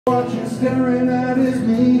What you're staring at is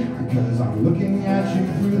me, because I'm looking at you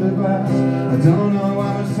through the glass. I don't know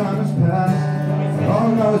how much time has passed. All I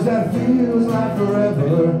know is that it feels like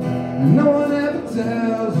forever, and no one ever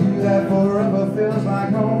tells you that forever feels like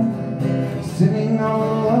home. Sitting all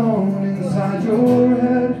alone inside your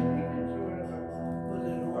head.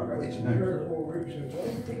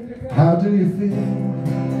 How do you feel?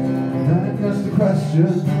 That's just a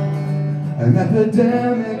question. An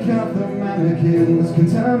epidemic of the mannequins,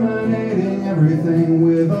 contaminating everything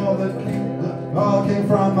with all that all came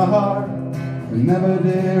from the heart. We never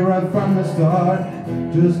did right from the start.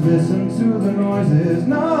 Just listen to the noises.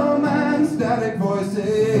 No man, static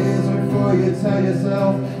voices. Before you tell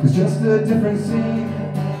yourself it's just a different scene,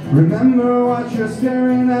 remember what you're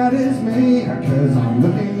staring at is me, because I'm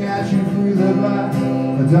looking at you through the glass. I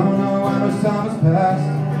don't know how much time has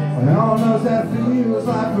passed. All knows that feels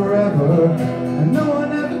like forever, and no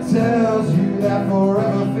one ever tells you that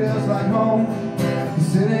forever feels like home. You're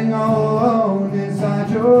sitting all alone inside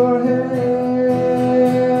your head,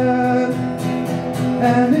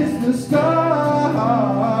 and it's the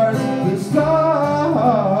stars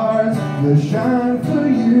that shine for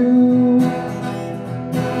you,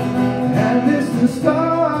 and it's the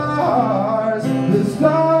stars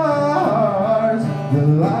that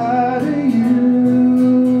lie to you.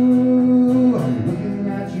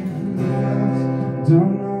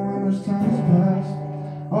 Don't know how much time has passed.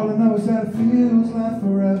 All I know is that it feels like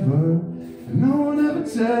forever, and no one ever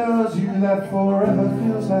tells you that forever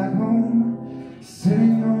feels like home.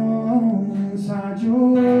 Sitting alone inside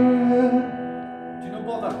your head.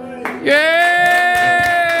 Yeah!